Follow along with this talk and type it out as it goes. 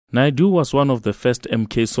Naidoo was one of the first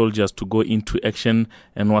MK soldiers to go into action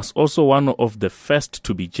and was also one of the first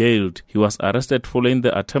to be jailed. He was arrested following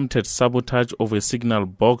the attempted sabotage of a signal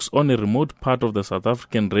box on a remote part of the South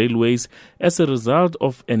African railways as a result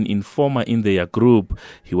of an informer in their group.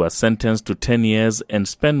 He was sentenced to 10 years and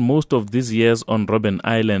spent most of these years on Robben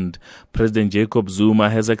Island. President Jacob Zuma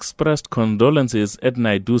has expressed condolences at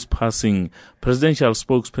Naidoo's passing. Presidential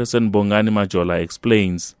spokesperson Bongani Majola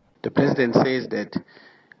explains. The president says that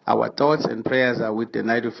our thoughts and prayers are with the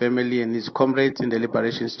Naidoo family and his comrades in the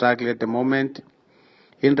liberation struggle at the moment.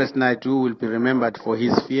 Indres Naidoo will be remembered for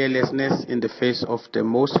his fearlessness in the face of the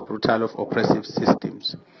most brutal of oppressive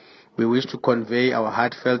systems. We wish to convey our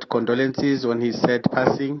heartfelt condolences on his sad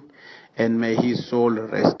passing, and may his soul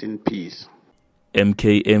rest in peace.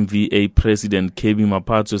 MKMVA President Kebby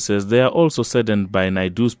Mapatso says they are also saddened by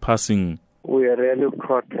Naidoo's passing. We are really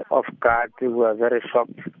caught off guard. We are very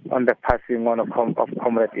shocked on the passing on of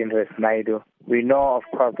Comrade Indres Naidoo. We know, of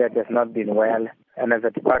course, that he has not been well, and as a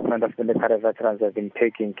Department of Military Veterans have been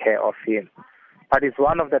taking care of him. But it's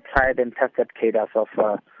one of the tried and tested cadres of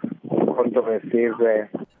controversies.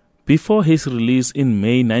 Before his release in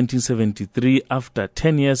May 1973, after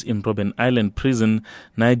 10 years in Robben Island prison,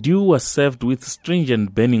 Naidoo was served with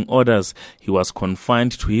stringent banning orders. He was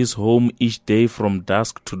confined to his home each day from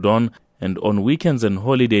dusk to dawn, and on weekends and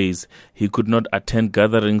holidays, he could not attend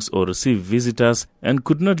gatherings or receive visitors and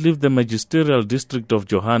could not leave the magisterial district of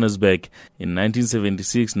Johannesburg. In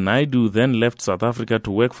 1976, Naidoo then left South Africa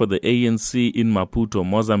to work for the ANC in Maputo,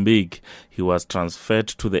 Mozambique. He was transferred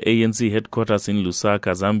to the ANC headquarters in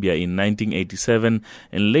Lusaka, Zambia in 1987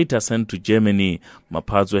 and later sent to Germany.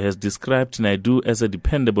 Mapatso has described Naidoo as a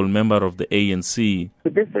dependable member of the ANC.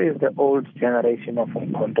 This is the old generation of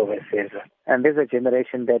controversies, and this is a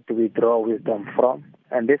generation that we draw wisdom from.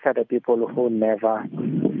 And these are the people who never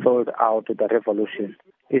sold out the revolution.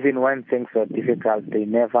 Even when things were difficult, they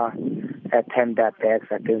never turned their backs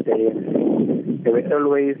against the ANC. They were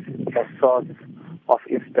always a source of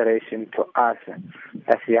inspiration to us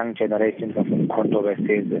as young generations of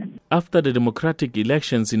controversies. After the democratic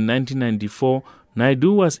elections in 1994,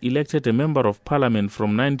 Naidoo was elected a member of parliament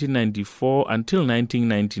from 1994 until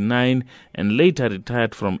 1999 and later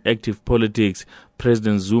retired from active politics.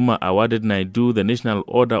 President Zuma awarded Naidoo the National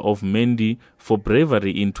Order of Mendi for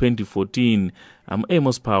bravery in 2014. I'm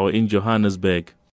Amos Phago in Johannesburg.